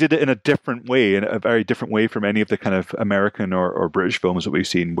they did it in a different way, in a very different way from any of the kind of American or British films that we've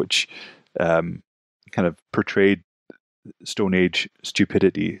seen, which kind of portrayed Stone Age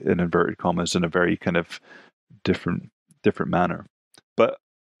stupidity in inverted commas in a very kind of different manner. But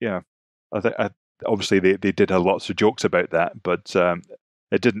yeah. Obviously they did have lots of jokes about that, but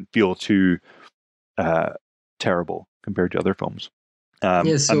it didn't feel too terrible compared to other films.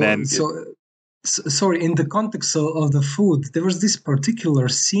 Sorry, in the context of the food, there was this particular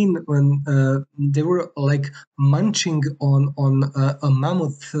scene when they were like munching on a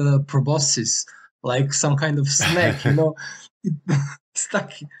mammoth proboscis, like some kind of snack, it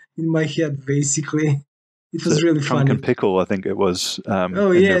stuck in my head basically. It was really funny. Drunken pickle, I think it was.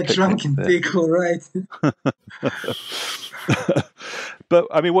 Drunken pickle, right? But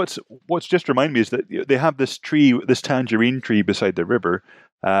I mean, what's just reminded me is that they have this tree, this tangerine tree beside the river.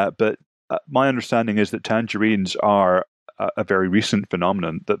 But my understanding is that tangerines are a very recent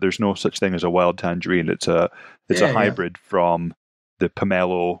phenomenon. That there's no such thing as a wild tangerine. It's a hybrid from the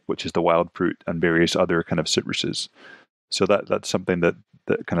pomelo, which is the wild fruit, and various other kind of citruses. So that's something that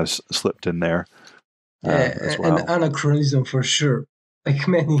kind of slipped in there. As well. An anachronism for sure. Like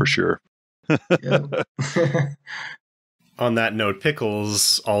many. For sure. On that note,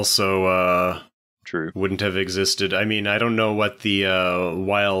 pickles also true wouldn't have existed. I mean, I don't know what the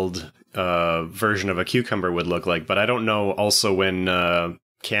wild version of a cucumber would look like, but I don't know also when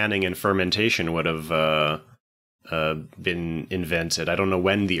canning and fermentation would have been invented. I don't know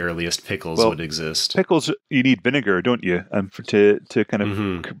when the earliest pickles would exist. Pickles, you need vinegar, don't you? And to kind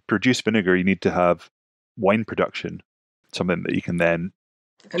of produce vinegar, you need to have wine production, something that you can then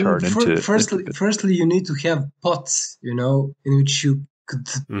turn into. Firstly, you need to have pots, in which you could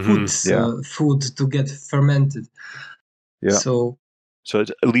put food to get fermented. Yeah. So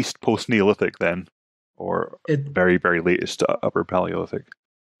it's at least post-Neolithic then, or It, very, very latest Upper Paleolithic.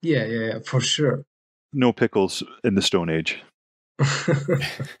 yeah, for sure. No pickles in the Stone Age.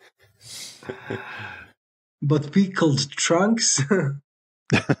 But pickled trunks?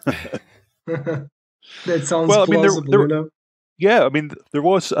 That sounds Well, I mean, plausible, there you know? yeah, I mean, there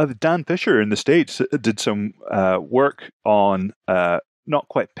was Dan Fisher in the States did some work on not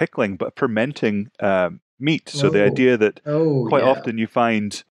quite pickling, but fermenting meat. So the Oh, idea that oh, quite yeah. often you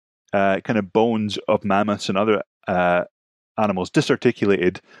find kind of bones of mammoths and other animals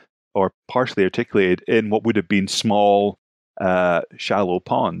disarticulated or partially articulated in what would have been small, shallow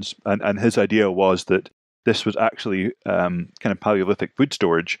ponds. And his idea was that this was actually kind of Paleolithic food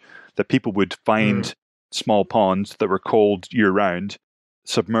storage, that people would find small ponds that were cold year round,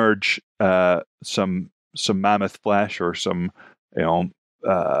 submerge some mammoth flesh or some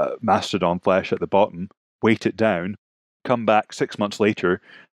mastodon flesh at the bottom, weight it down, come back 6 months later,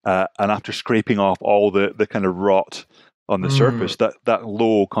 and after scraping off all the kind of rot on the surface, that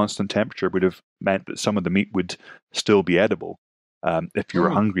low constant temperature would have meant that some of the meat would still be edible if you were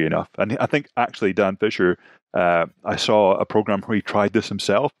hungry enough. And I think actually Dan Fisher, I saw a program where he tried this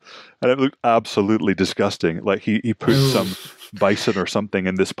himself, and it looked absolutely disgusting. Like he put some bison or something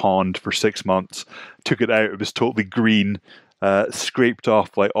in this pond for 6 months, took it out, it was totally green, scraped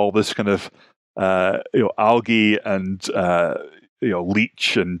off like all this kind of algae and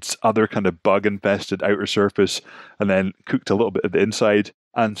leech and other kind of bug infested outer surface, and then cooked a little bit of the inside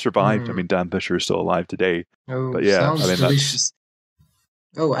and survived. I mean, Dan Fisher is still alive today. Oh, But yeah, sounds I mean, delicious.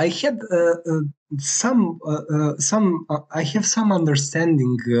 Oh, I had some. I have some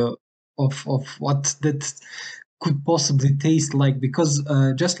understanding of what that could possibly taste like, because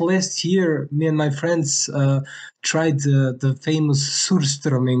just last year, me and my friends tried the famous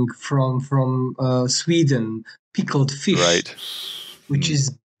surströmming from Sweden, pickled fish, right, which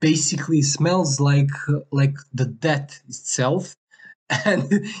is basically smells like the death itself, and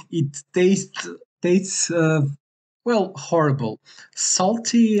it tastes well, horrible,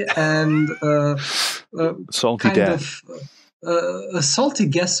 salty, and salty kind death. of a salty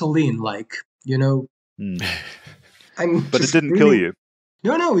gasoline, like, you know. I'm But it just didn't really, kill you.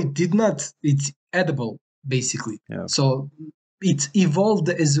 No, it did not. It's edible, basically. Yeah. So it evolved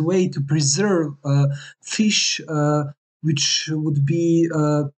as a way to preserve fish, which would be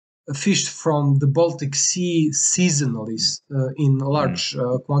fished from the Baltic Sea seasonally in large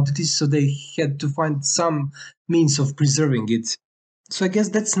quantities. So they had to find some means of preserving it. So I guess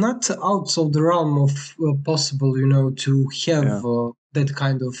that's not out of the realm of possible, to have that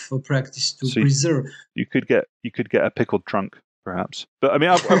kind of practice to preserve. You could get a pickled trunk, perhaps. But I mean,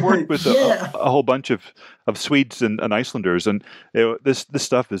 I've worked with a whole bunch of Swedes and Icelanders, and this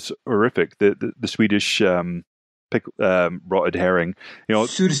stuff is horrific. The Swedish rotted herring,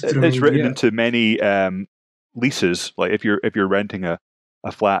 it's written into many leases. Like if you're renting a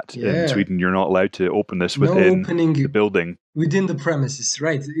flat in Sweden, you're not allowed to open this within the building, within the premises,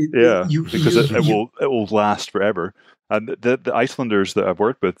 right? Because it will last forever. And the Icelanders that I've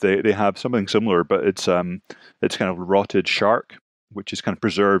worked with, they have something similar, but it's kind of rotted shark, which is kind of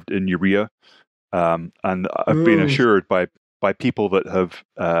preserved in urea. And I've been assured by people that have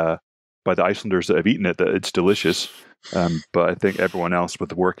by the Icelanders that have eaten it that it's delicious. But I think everyone else with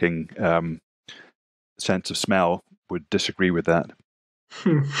the working sense of smell would disagree with that.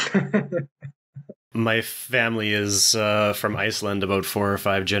 My family is from Iceland about 4 or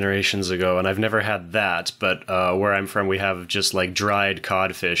 5 generations ago, and I've never had that, but where I'm from, we have just like dried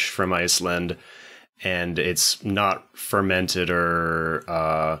codfish from Iceland, and it's not fermented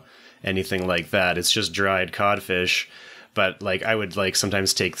or anything like that. It's just dried codfish, but like I would like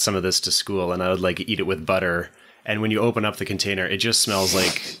sometimes take some of this to school, and I would like eat it with butter, and when you open up the container, it just smells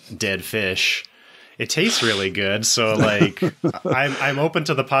like dead fish. It tastes really good, so like I'm open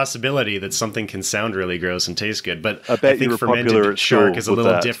to the possibility that something can sound really gross and taste good. But I think fermented shark is a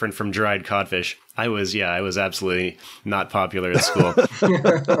little different from dried codfish. I was absolutely not popular at school.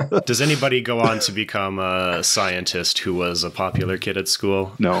 Does anybody go on to become a scientist who was a popular kid at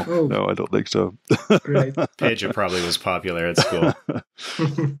school? No, I don't think so. Right. Pedja probably was popular at school.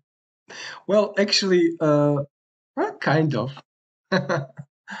 Well, actually, kind of.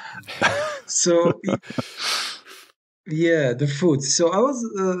 So yeah, the food. So I was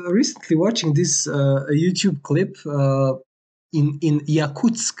recently watching this YouTube clip in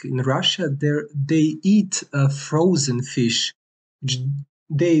Yakutsk in Russia. They eat frozen fish, which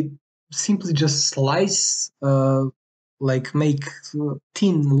they simply just slice, like make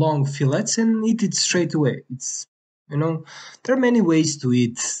thin long fillets and eat it straight away. It's there are many ways to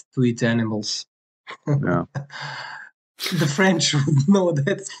eat animals. Yeah. the French would know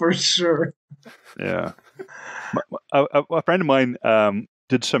that for sure. Yeah. A friend of mine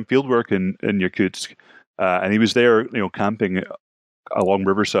did some field work in Yakutsk, and he was there, camping along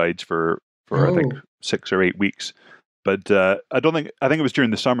riversides for I think 6 or 8 weeks. But I think it was during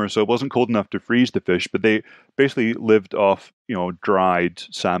the summer, so it wasn't cold enough to freeze the fish. But they basically lived off, dried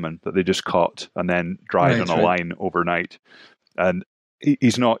salmon that they just caught and then dried on a line overnight. And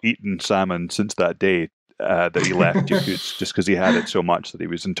he's not eaten salmon since that day that he left Yakutsk, just because he had it so much that he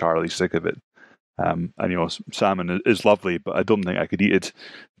was entirely sick of it. And salmon is lovely, but I don't think I could eat it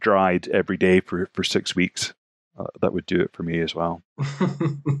dried every day for 6 weeks. That would do it for me as well.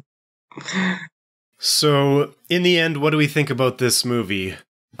 So, in the end, what do we think about this movie?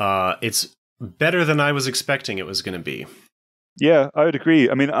 It's better than I was expecting it was going to be. Yeah, I would agree.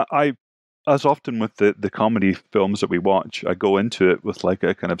 I mean, I as often with the comedy films that we watch, I go into it with like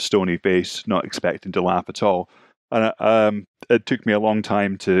a kind of stony face, not expecting to laugh at all. And it took me a long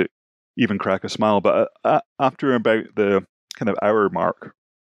time to even crack a smile. But after about the kind of hour mark,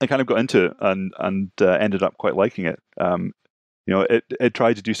 I kind of got into it and ended up quite liking it. It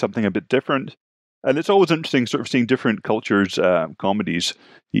tried to do something a bit different. And it's always interesting sort of seeing different cultures' comedies.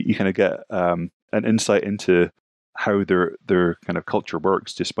 You kind of get an insight into how their kind of culture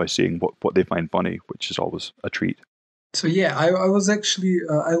works just by seeing what they find funny, which is always a treat. So yeah, I was actually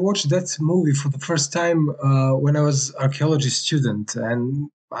I watched that movie for the first time when I was archaeology student, and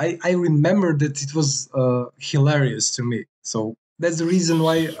I remember that it was hilarious to me. So that's the reason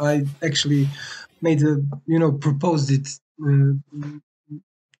why I actually made proposed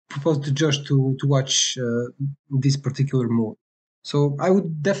to Josh to watch this particular movie. So I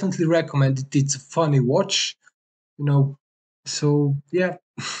would definitely recommend it. It's a funny watch, So yeah.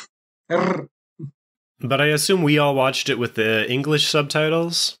 But I assume we all watched it with the English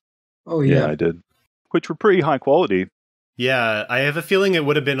subtitles? Oh yeah, I did. Which were pretty high quality. Yeah, I have a feeling it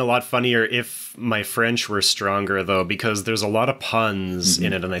would have been a lot funnier if my French were stronger, though, because there's a lot of puns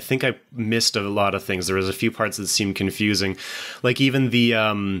in it, and I think I missed a lot of things. There was a few parts that seemed confusing. Like even the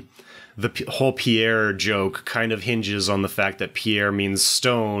whole Pierre joke kind of hinges on the fact that Pierre means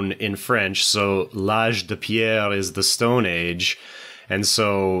stone in French, so l'âge de Pierre is the Stone Age. And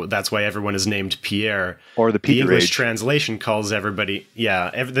so that's why everyone is named Pierre. Or the Peter English Age. translation calls everybody,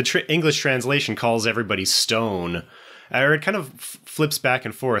 English translation calls everybody Stone. Or it kind of flips back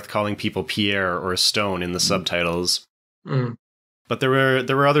and forth, calling people Pierre or Stone in the subtitles. Mm. But there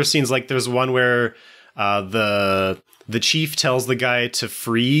were other scenes, like there's one where the chief tells the guy to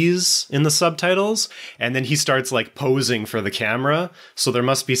freeze in the subtitles, and then he starts like posing for the camera. So there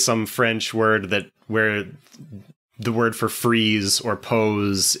must be some French word where the word for freeze or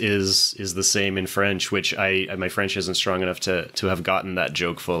pose is the same in French, which my French isn't strong enough to have gotten that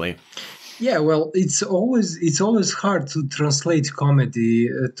joke fully. Yeah, well, it's always hard to translate comedy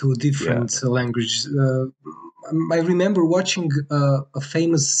to different languages. I remember watching a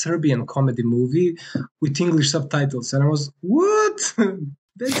famous Serbian comedy movie with English subtitles, and I was, what?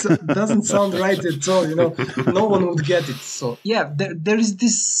 That doesn't sound right at all. No one would get it. So yeah, there is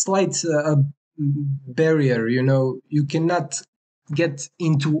this slight barrier. You cannot get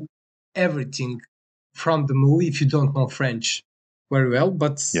into everything from the movie if you don't know French very well.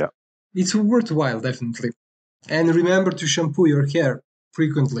 But yeah. It's worthwhile, definitely. And remember to shampoo your hair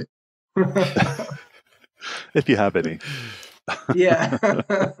frequently. If you have any. Yeah.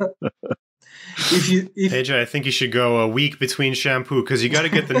 Pedja, I think you should go a week between shampoo, because you got to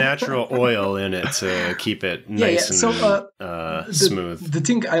get the natural oil in it to keep it nice and smooth. The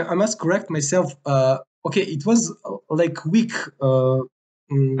thing, I must correct myself. Okay, it was like week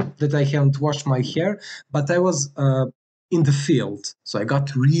that I haven't washed my hair, but I was in the field, so I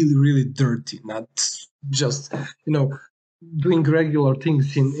got really, really dirty. Not just doing regular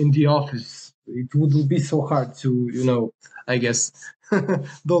things in the office. It would be so hard to I guess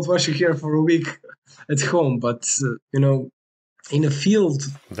don't wash your hair for a week at home, but in a field.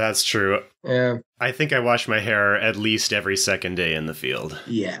 That's true. Yeah, I think I wash my hair at least every second day in the field.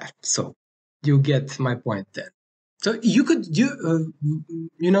 Yeah, so you get my point then. So you could do,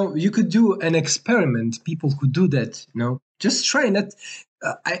 you could do an experiment. People could do that, just try that.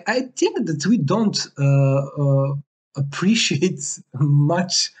 I think that we don't appreciate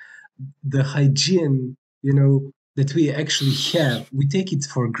much the hygiene, that we actually have. We take it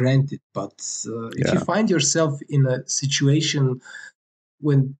for granted. But if you find yourself in a situation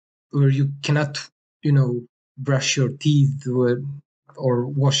where you cannot, brush your teeth or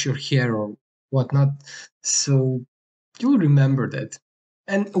wash your hair or whatnot, so you'll remember that.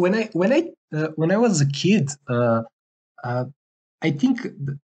 And when I was a kid, I think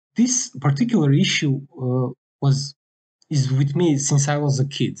this particular issue was is with me since I was a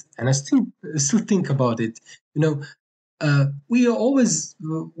kid, and I still think about it. You know, we always,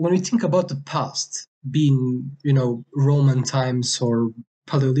 when we think about the past, being, you know, Roman times or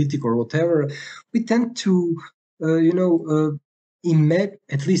Paleolithic or whatever, we tend to, at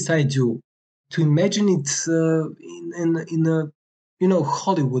least I do, to imagine it in a, you know,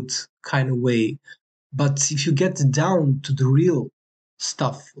 Hollywood kind of way. But if you get down to the real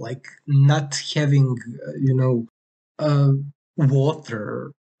stuff, like not having,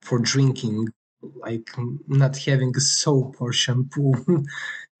 water for drinking, like not having soap or shampoo,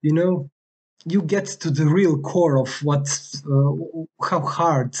 you know, you get to the real core of what, how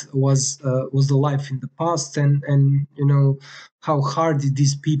hard was the life in the past, and you know how hard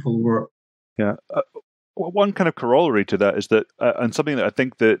these people were. Yeah. One kind of corollary to that is that, and something that I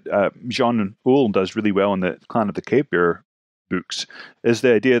think that Jean Oul does really well in the Clan of the Cave Bear books, is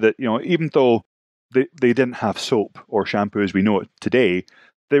the idea that, you know, even though they didn't have soap or shampoo as we know it today,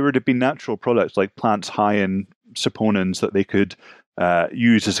 there would have been natural products like plants high in saponins that they could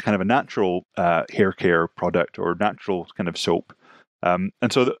use as a kind of a natural hair care product or natural kind of soap. And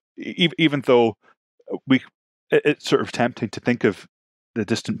so even though it's sort of tempting to think of the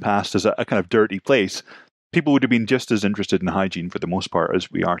distant past as a kind of dirty place, people would have been just as interested in hygiene for the most part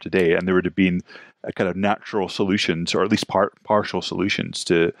as we are today, and there would have been a kind of natural solutions, or at least partial solutions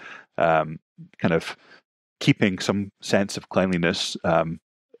to kind of keeping some sense of cleanliness,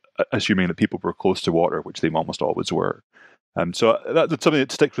 assuming that people were close to water, which they almost always were. So that's something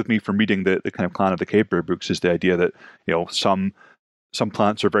that sticks with me from reading the kind of Clan of the Cave Bear books, is the idea that, you know, some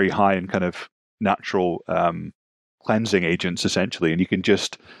plants are very high in kind of natural cleansing agents, essentially, and you can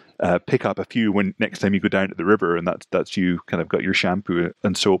just pick up a few when next time you go down to the river, and that's you kind of got your shampoo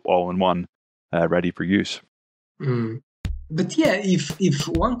and soap all in one, ready for use. But yeah, if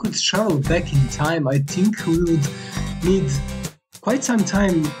one could travel back in time, I think we would need quite some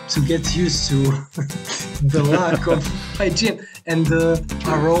time to get used to the lack of hygiene and the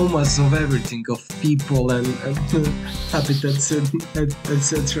aromas of everything, of people and habitats,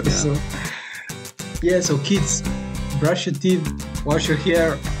 etc. So yeah, so kids, brush your teeth, wash your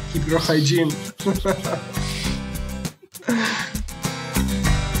hair, keep your hygiene.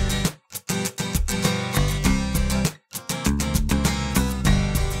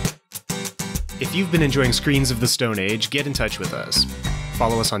 If you've been enjoying Screens of the Stone Age, get in touch with us.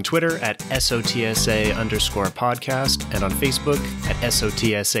 Follow us on Twitter at SOTSA_podcast and on Facebook at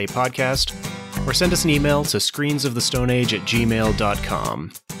SOTSA podcast, or send us an email to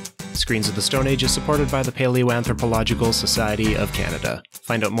screensofthestoneage@gmail.com. Screens of the Stone Age is supported by the Paleoanthropological Society of Canada.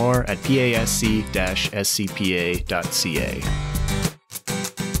 Find out more at pasc-scpa.ca.